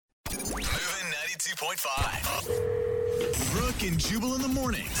104.5. Brooke and Jubal in the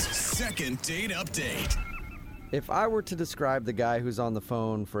mornings. Second date update. If I were to describe the guy who's on the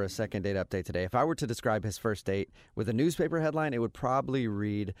phone for a second date update today, if I were to describe his first date with a newspaper headline, it would probably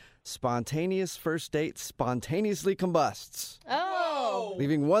read, "Spontaneous first date spontaneously combusts,"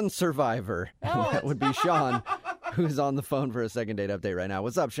 leaving one survivor. And that would be Sean, who's on the phone for a second date update right now.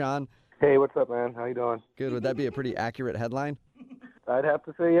 What's up, Sean? Hey, what's up, man? How you doing? Good. Would that be a pretty accurate headline? I'd have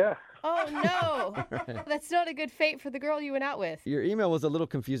to say yeah. Oh, no. That's not a good fate for the girl you went out with. Your email was a little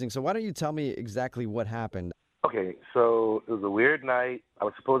confusing, so why don't you tell me exactly what happened? Okay, so it was a weird night. I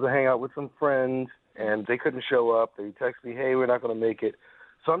was supposed to hang out with some friends, and they couldn't show up. They texted me, hey, we're not going to make it.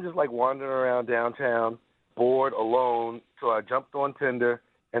 So I'm just like wandering around downtown, bored, alone. So I jumped on Tinder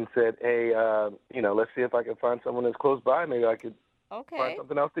and said, hey, let's see if I can find someone that's close by. Maybe I could find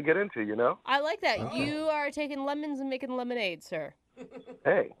something else to get into, you know? I like that. Oh. You are taking lemons and making lemonade, sir.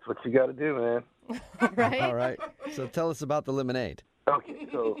 Hey, that's what you got to do, man. Right? All right. So tell us about the lemonade. Okay,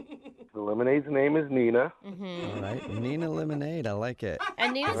 so the lemonade's name is Nina. Mm-hmm. All right. Nina Lemonade. I like it.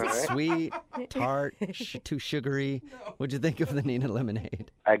 And Nina's Sweet, tart, too sugary. What'd you think of the Nina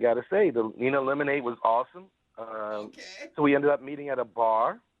Lemonade? I got to say, the Nina Lemonade was awesome. So we ended up meeting at a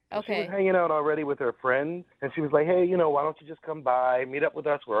bar. Okay. She was hanging out already with her friends, and she was like, hey, why don't you just come by, meet up with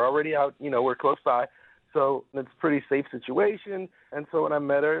us? We're already out, we're close by. So it's a pretty safe situation. And so when I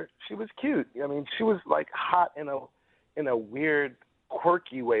met her, she was cute. I mean, she was like hot in a weird,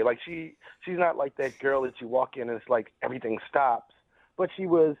 quirky way. Like she's not like that girl that you walk in and it's like everything stops. But she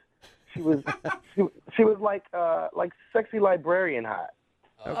was like sexy librarian hot.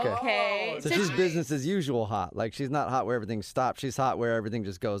 Okay. So she's business as usual hot. Like she's not hot where everything stops. She's hot where everything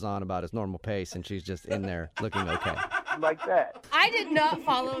just goes on about its normal pace, and she's just in there looking okay. Like that. I did not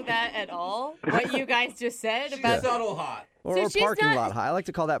follow that at all, what you guys just said about subtle hot. Or So she's parking not- lot hot. I like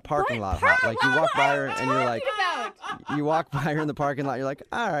to call that parking lot What? hot. Like you walk by her What and you're like, about? you walk by her in the parking lot, you're like,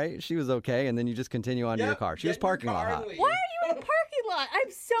 all right, she was okay, and then you just continue on to your car. She was parking lot hot. Why are you in a parking lot? I'm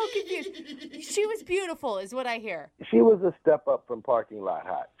so confused. She was beautiful, is what I hear. She was a step up from parking lot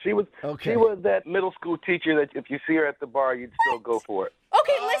hot. She was that middle school teacher that if you see her at the bar, you'd still go for it.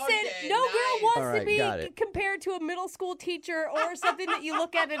 Okay, listen, no girl wants All right, to be got it. compared to a middle school teacher or something that you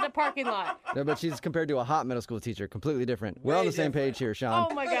look at in a parking lot. No, but she's compared to a hot middle school teacher. Completely different. We're on the same page here, Sean.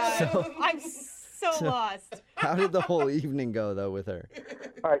 Oh my God, I'm so lost. How did the whole evening go, though, with her?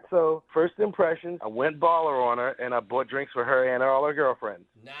 All right, so first impressions, I went baller on her, and I bought drinks for her and all her girlfriends.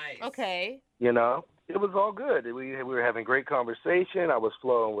 Nice. Okay. It was all good. We were having great conversation. I was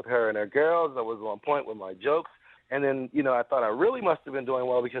flowing with her and her girls. I was on point with my jokes. And then, I thought I really must have been doing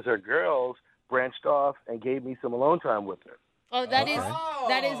well because her girls branched off and gave me some alone time with her. Oh, that is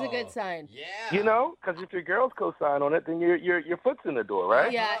a good sign. Yeah. Because if your girls co-sign on it, then your foot's in the door,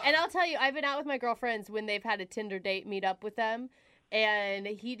 right? Yeah, and I'll tell you, I've been out with my girlfriends when they've had a Tinder date meet up with them, and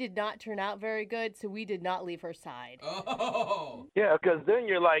he did not turn out very good, so we did not leave her side. Oh. Yeah, because then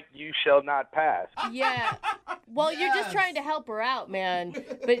you're like, you shall not pass. Yeah. Well, you're just trying to help her out, man.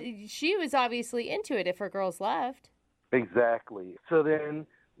 But she was obviously into it if her girls left. Exactly. So then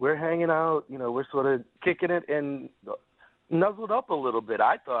we're hanging out, we're sort of kicking it and nuzzled up a little bit,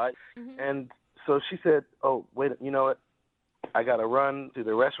 I thought. Mm-hmm. And so she said, oh, wait, you know what? I got to run to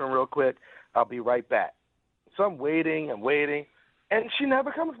the restroom real quick. I'll be right back. So I'm waiting, and she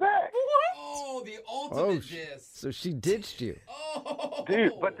never comes back. Oh, the ultimate diss. So she ditched you. Oh.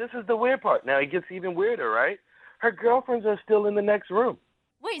 Dude, but this is the weird part. Now it gets even weirder, right? Her girlfriends are still in the next room.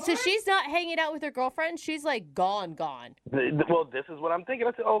 Wait, so she's not hanging out with her girlfriend? She's like gone. Well, this is what I'm thinking.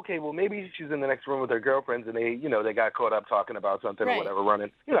 I said, okay, well, maybe she's in the next room with her girlfriends, and they got caught up talking about something or whatever, running.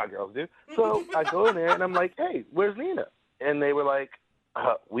 You know how girls do. So I go in there, and I'm like, hey, where's Nina? And they were like,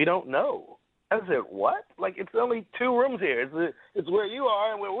 we don't know. I said, what? Like, it's only 2 rooms here. It's where you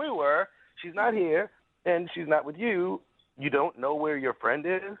are and where we were. She's not here, and she's not with you. You don't know where your friend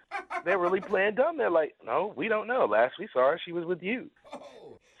is? They're really playing dumb. They're like, no, we don't know. Last we saw her, she was with you.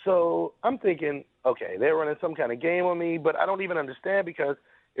 So I'm thinking, okay, they're running some kind of game on me, but I don't even understand because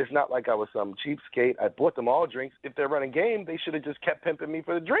it's not like I was some cheapskate. I bought them all drinks. If they're running game, they should have just kept pimping me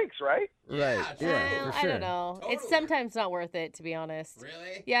for the drinks, right? Right. Yeah, for I sure. don't know. Totally. It's sometimes not worth it, to be honest.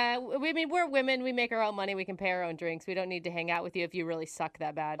 Really? Yeah, I mean, we're women. We make our own money. We can pay our own drinks. We don't need to hang out with you if you really suck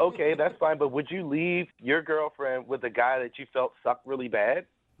that bad. Okay, that's fine, but would you leave your girlfriend with a guy that you felt sucked really bad?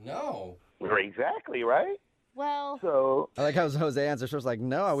 No. Exactly, right? Well, So, I like how Jose answers. She was like,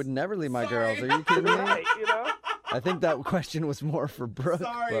 no, I would never leave my girls. Are you kidding me? right, I think that question was more for Brooke.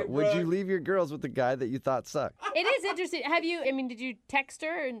 Sorry, but would you Brooke. leave your girls with the guy that you thought sucked? It is interesting. Did you text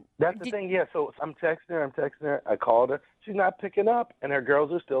her? And That's the thing, yeah. So I'm texting her. I called her. She's not picking up, and her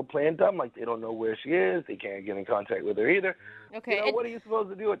girls are still playing dumb. Like, they don't know where she is. They can't get in contact with her either. Okay. You know, what are you supposed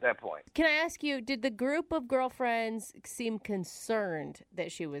to do at that point? Can I ask you, did the group of girlfriends seem concerned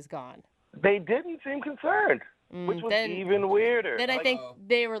that she was gone? They didn't seem concerned, which was then- even weirder. Then I think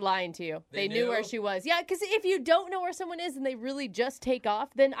they were lying to you. They knew where knew? she was. Yeah, because if you don't know where someone is and they really just take off,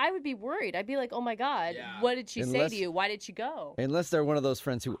 then I would be worried. I'd be like, oh my God, Yeah. what did she say Unless- to you? Why did she go? Unless they're one of those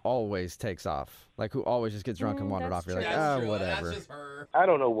friends who always takes off, like who always just gets drunk and wandered that's off. You're like, true. That's true. whatever. That's just her. I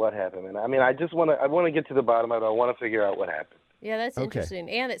don't know what happened, man. I mean, I want to get to the bottom of it. I want to figure out what happened. Yeah, that's Okay. interesting.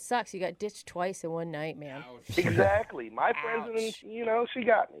 And it sucks. You got ditched twice in one night, man. Ouch. Exactly. My friends, and she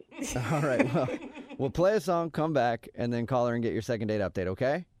got me. All right, well, we'll play a song, come back, and then call her and get your second date update,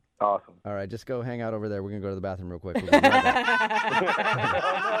 okay? Awesome. All right, just go hang out over there. We're going to go to the bathroom real quick. We'll be right back.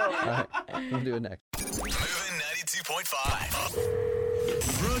 All right, we'll do it next. Moving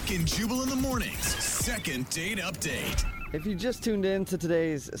 92.5. Brooke and Jubal in the mornings. Second date update. If you just tuned in to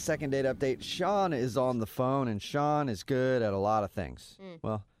today's second date update, Sean is on the phone, and Sean is good at a lot of things.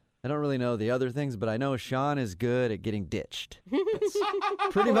 Well, I don't really know the other things, but I know Sean is good at getting ditched. That's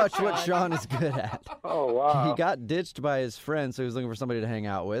pretty much what Sean is good at. Oh, wow. He got ditched by his friend, so he was looking for somebody to hang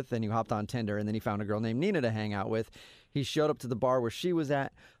out with, and he hopped on Tinder, and then he found a girl named Nina to hang out with. He showed up to the bar where she was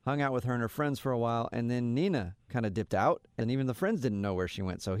at, hung out with her and her friends for a while, and then Nina kind of dipped out, and even the friends didn't know where she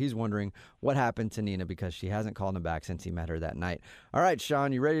went, so he's wondering what happened to Nina because she hasn't called him back since he met her that night. All right,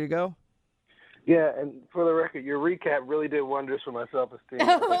 Sean, you ready to go? Yeah, and for the record, your recap really did wonders for my self-esteem.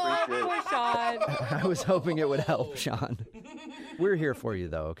 I appreciate it. Poor Sean. I was hoping it would help, Sean. We're here for you,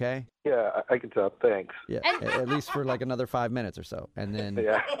 though, okay? Yeah, I can tell. Thanks. Yeah, at least for like another 5 minutes or so, and then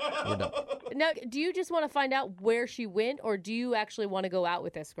Yeah. we're done. Now, do you just want to find out where she went, or do you actually want to go out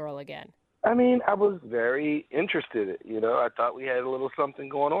with this girl again? I mean, I was very interested. You know, I thought we had a little something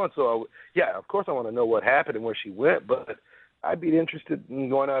going on. So, yeah, of course I want to know what happened and where she went, but I'd be interested in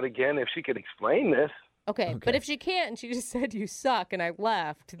going out again if she could explain this. Okay, but if she can't and she just said you suck and I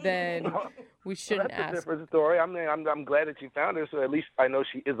left, then we shouldn't That's a ask. different story. I'm glad that you found her, so at least I know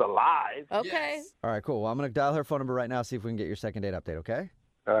she is alive. Okay. Yes. All right, cool. Well, I'm going to dial her phone number right now, see if we can get your second date update, okay?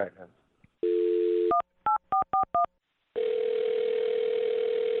 All right, man.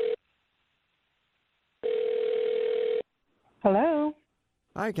 Hello,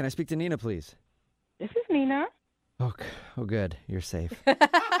 Hi, can I speak to Nina, please? this is Nina. Oh, good. You're safe.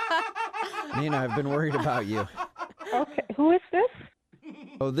 Nina, I've been worried about you. Okay, who is this?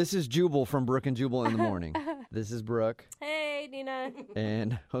 Oh, this is Jubal from Brooke and Jubal in the morning. This is Brooke, Hey, Nina.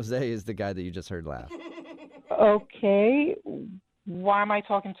 and Jose is the guy that you just heard laugh. Okay, why am I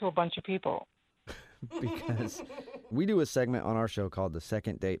talking to a bunch of people? Because we do a segment on our show called the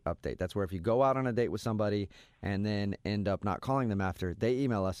Second Date Update. That's where if you go out on a date with somebody and then end up not calling them after, they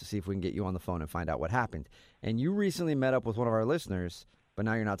email us to see if we can get you on the phone and find out what happened. And you recently met up with one of our listeners, but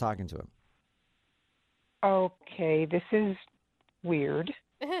now you're not talking to him. Okay, this is weird.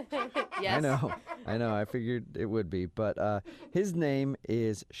 Yes. I know. I figured it would be. But his name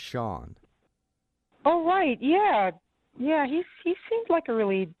is Sean. Oh, right, yeah, he seems like a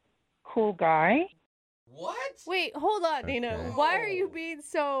really cool guy. What? Wait, hold on, Nina. Okay. Why are you being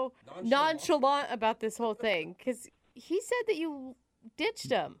so nonchalant about this whole thing? Because he said that you ditched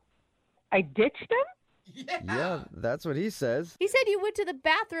him. I ditched him? Yeah, that's what he says. He said you went to the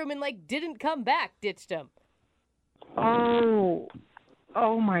bathroom and, didn't come back, ditched him. Oh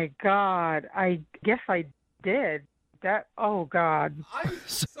my God, I guess I did. Oh God, I'm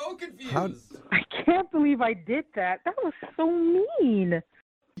so confused. How- I can't believe I did that. That was so mean.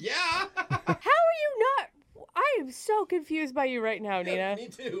 Yeah. How are you not? I am so confused by you right now, Nina. Me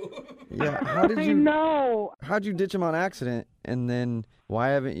too. Yeah, how did I you know. how'd you ditch him on accident, and then why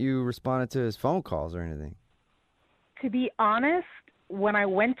haven't you responded to his phone calls or anything? To be honest, when I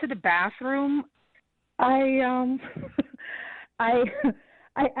went to the bathroom, I I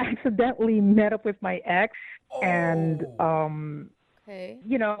accidentally met up with my ex, and Okay.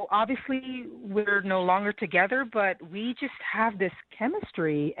 you know, obviously we're no longer together, but we just have this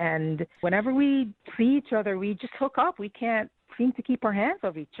chemistry, and whenever we see each other, we just hook up. We can't seem to keep our hands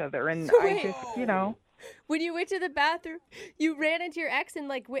off each other, and I Wait. just, you know, When you went to the bathroom, you ran into your ex and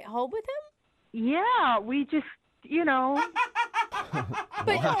went home with him? yeah, we just, you know.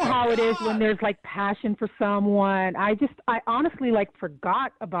 But you know how it is when there's passion for someone. I honestly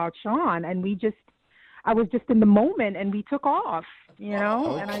forgot about Sean, and I was just in the moment, and we took off, you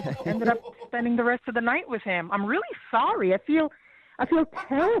know, and I just ended up spending the rest of the night with him. I'm really sorry. I feel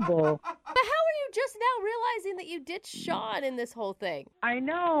terrible. But how are you just now realizing that you ditched Sean in this whole thing? I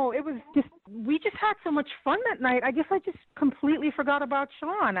know. It was just, we just had so much fun that night. I guess I just completely forgot about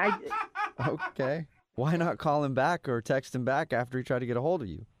Sean. Okay. Why not call him back or text him back after he tried to get a hold of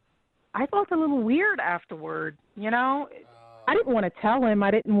you? I felt a little weird afterward, you know? I didn't want to tell him.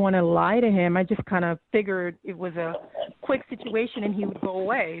 I didn't want to lie to him. I just kind of figured it was a quick situation and he would go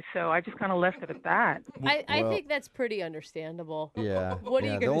away. So I just kind of left it at that. I think that's pretty understandable. Yeah. What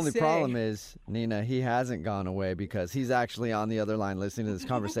are you going to say? The only problem is, Nina, he hasn't gone away because he's actually on the other line listening to this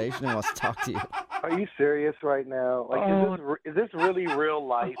conversation and wants to talk to you. Are you serious right now? Like, is this really real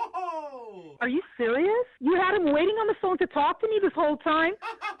life? Are you serious? You had him waiting on the phone to talk to me this whole time?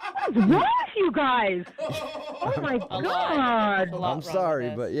 What's wrong with you guys? Oh, my God. I'm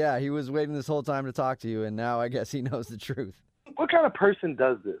sorry, but yeah, he was waiting this whole time to talk to you, and now I guess he knows the truth. What kind of person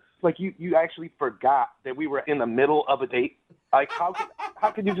does this? Like, you actually forgot that we were in the middle of a date? Like, how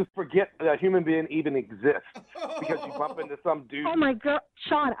could you just forget that a human being even exists because you bump into some dude? Oh, my God.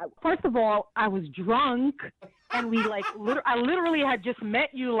 Sean, first of all, I was drunk, and we, like, I literally had just met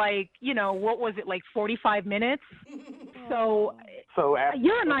you, like, you know, what was it, like 45 minutes? So after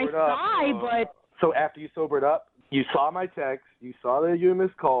you're a nice guy, but... So after you sobered up, you saw my text, you saw that you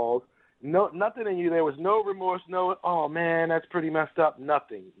missed calls, no, nothing in you. There was no remorse, no, oh, man, that's pretty messed up,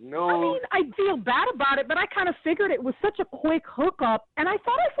 nothing. No. I mean, I feel bad about it, but I kind of figured it was such a quick hookup, and I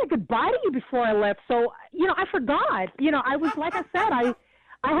thought I said goodbye to you before I left, so, you know, I forgot. You know, I was, like I said,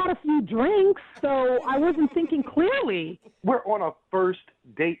 I had a few drinks, so I wasn't thinking clearly. We're on a first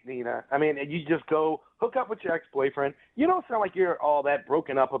date, Nina. I mean, and you just go hook up with your ex-boyfriend. You don't sound like you're all that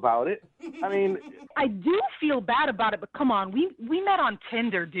broken up about it. I mean... I do feel bad about it, but come on. We met on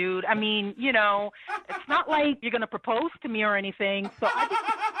Tinder, dude. I mean, you know, it's not like you're going to propose to me or anything, so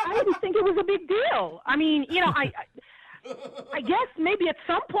I didn't think it was a big deal. I mean, you know, I guess maybe at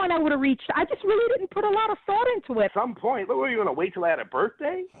some point I would have reached. I just really didn't put a lot of thought into it. At some point? What, were you going to wait till I had a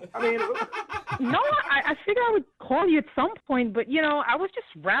birthday? I mean... No, I figured I would call you at some point, but, you know, I was just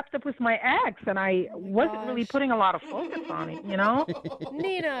wrapped up with my ex, and I wasn't really putting a lot of focus on it, you know?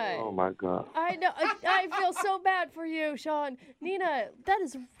 Nina. Oh, my God. I know. I feel so bad for you, Sean. Nina, that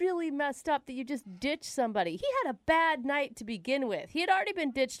is really messed up that you just ditched somebody. He had a bad night to begin with. He had already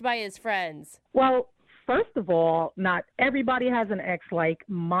been ditched by his friends. Well, first of all, not everybody has an ex like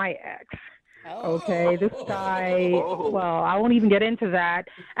my ex. Oh. Okay, this guy, well, I won't even get into that.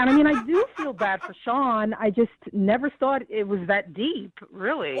 And I mean, I do feel bad for Sean. I just never thought it was that deep,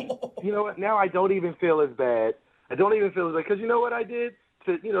 really. You know what? Now I don't even feel as bad. I don't even feel as bad. Because you know what I did?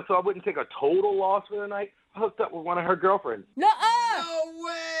 So I wouldn't take a total loss for the night? I hooked up with one of her girlfriends. No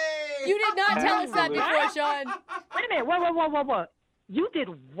way! You did not tell us that before, Sean. Wait a minute. What? You did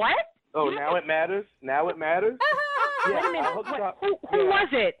what? Oh, now it matters? Now it matters? Wait a minute. I hooked up. Who was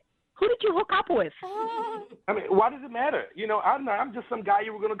it? Who did you hook up with? I mean, why does it matter? You know, I'm just some guy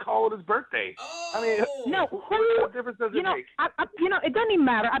you were going to call at his birthday. I mean, no, what difference does it make? It doesn't even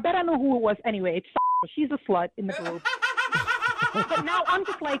matter. I bet I know who it was anyway. It's she's a slut in the group. But now I'm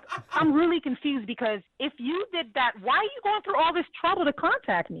just like, I'm really confused because if you did that, why are you going through all this trouble to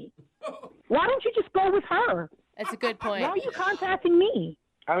contact me? Why don't you just go with her? That's a good point. Why are you contacting me?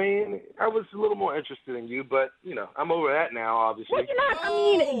 I mean, I was a little more interested in you, but, you know, I'm over that now, obviously. Well, you're not. I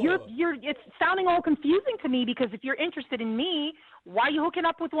mean, you're. It's sounding all confusing to me because if you're interested in me, why are you hooking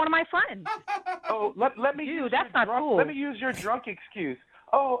up with one of my friends? Oh, let me use that's not cool. Let me use your drunk excuse.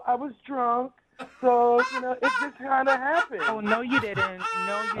 Oh, I was drunk, so, you know, it just kind of happened. Oh, no, you didn't.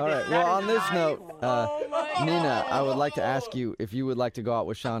 No, you didn't. All right, well, on this note, Nina, I would like to ask you if you would like to go out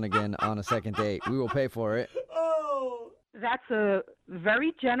with Sean again on a second date. We will pay for it. That's a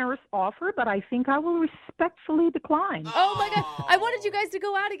very generous offer, but I think I will respectfully decline. Oh, my God. I wanted you guys to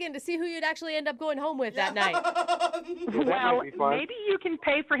go out again to see who you'd actually end up going home with that night. Well, maybe you can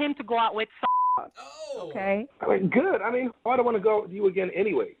pay for him to go out with okay? I mean, good. I mean, I don't want to go with you again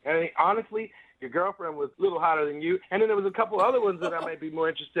anyway. I mean, honestly, your girlfriend was a little hotter than you, and then there was a couple other ones that I might be more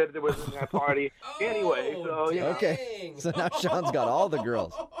interested in that was in that party anyway. So, yeah. Okay, so now Sean's got all the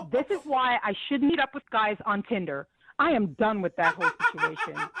girls. This is why I should meet up with guys on Tinder. I am done with that whole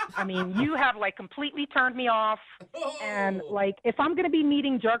situation. I mean, you have, like, completely turned me off. And, like, if I'm going to be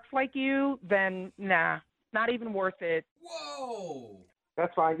meeting jerks like you, then, nah, not even worth it. Whoa.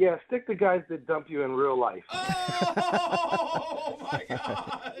 That's fine. Yeah, stick to guys that dump you in real life. Oh, my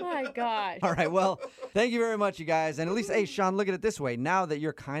God. My gosh. All right, well, thank you very much, you guys. And at least, hey, Sean, look at it this way. Now that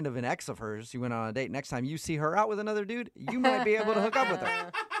you're kind of an ex of hers, you went on a date, next time you see her out with another dude, you might be able to hook up with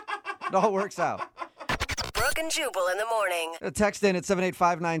her. It all works out. Brooke and Jubal in the morning. A text in at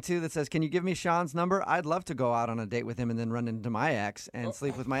 78592 that says, can you give me Sean's number? I'd love to go out on a date with him and then run into my ex and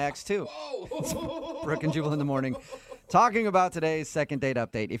sleep with my ex too. Brooke and Jubal in the morning. Talking about today's second date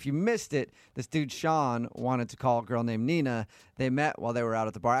update. If you missed it, this dude Sean wanted to call a girl named Nina. They met while they were out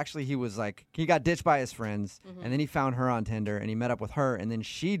at the bar. Actually, he got ditched by his friends, and then he found her on Tinder, and he met up with her, and then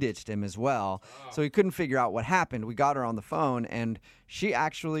she ditched him as well. So he couldn't figure out what happened. We got her on the phone, and she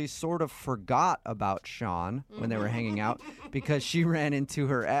actually sort of forgot about Sean when they were hanging out because she ran into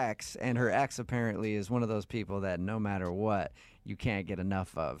her ex, and her ex apparently is one of those people that no matter what, you can't get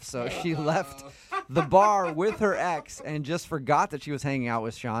enough of. So she left the bar with her ex and just forgot that she was hanging out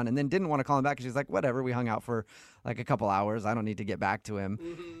with Sean and then didn't want to call him back. She's like, whatever, we hung out for like a couple hours. I don't need to get back to him.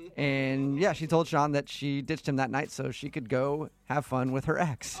 And yeah, she told Sean that she ditched him that night so she could go have fun with her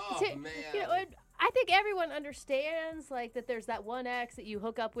ex. See, you know, I think everyone understands like that there's that one ex that you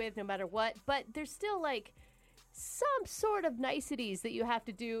hook up with no matter what, but there's still like some sort of niceties that you have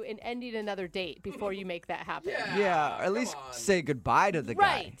to do in ending another date before you make that happen. Yeah, or at least say goodbye to the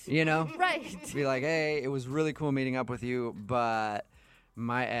guy, you know? Right. Be like, hey, it was really cool meeting up with you, but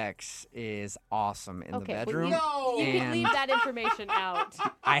my ex is awesome in the bedroom. You can leave that information out.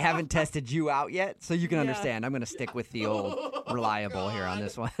 I haven't tested you out yet, so you can understand. I'm going to stick with the old reliable here on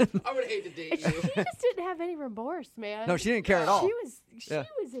this one. I would hate to date you. She just didn't have any remorse, man. No, she didn't care at all. She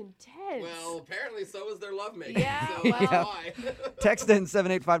was intense. Well, apparently so was their lovemaking. Yeah, so well. that's why. Text in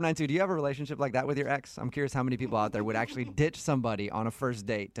 78592. Do you have a relationship like that with your ex? I'm curious how many people out there would actually ditch somebody on a first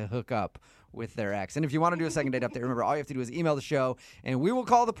date to hook up with their ex. And if you want to do a second date update, remember, all you have to do is email the show, and we will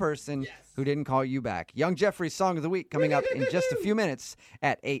call the person who didn't call you back. Young Jeffrey's Song of the Week coming up in just a few minutes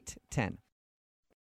at 8:10.